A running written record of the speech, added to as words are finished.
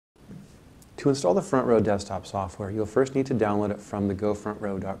To install the FrontRow desktop software, you'll first need to download it from the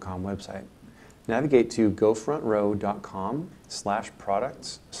gofrontrow.com website. Navigate to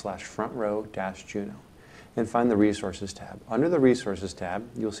gofrontrow.com/products/frontrow-juno and find the Resources tab. Under the Resources tab,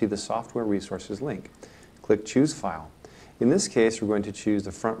 you'll see the Software Resources link. Click Choose File. In this case, we're going to choose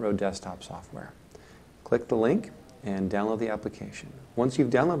the FrontRow desktop software. Click the link and download the application. Once you've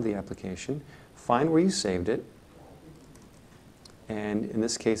downloaded the application, find where you saved it. And in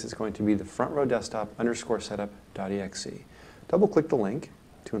this case, it's going to be the FrontRow desktop _setup.exe. Double-click the link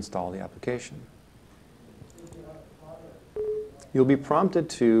to install the application. You'll be prompted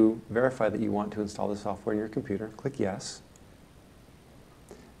to verify that you want to install the software in your computer. Click Yes.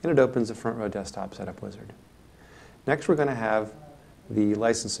 And it opens the FrontRow desktop setup wizard. Next, we're going to have the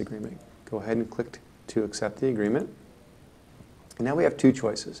license agreement. Go ahead and click to accept the agreement. And now we have two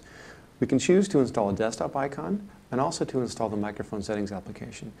choices. We can choose to install a desktop icon and also to install the microphone settings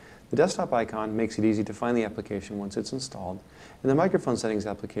application. The desktop icon makes it easy to find the application once it's installed, and the microphone settings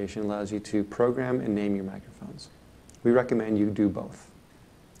application allows you to program and name your microphones. We recommend you do both.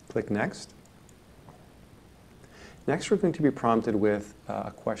 Click Next. Next, we're going to be prompted with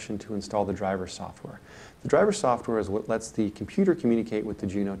a question to install the driver software. The driver software is what lets the computer communicate with the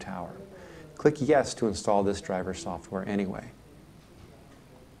Juno tower. Click Yes to install this driver software anyway.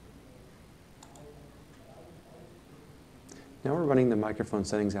 Now we're running the microphone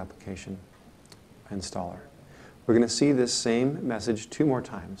settings application installer. We're going to see this same message 2 more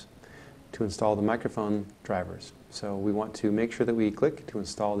times to install the microphone drivers. So we want to make sure that we click to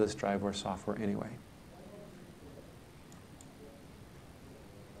install this driver software anyway.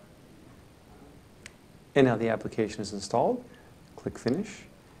 And now the application is installed. Click Finish.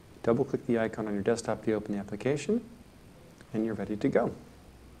 Double-click the icon on your desktop to open the application, and you're ready to go.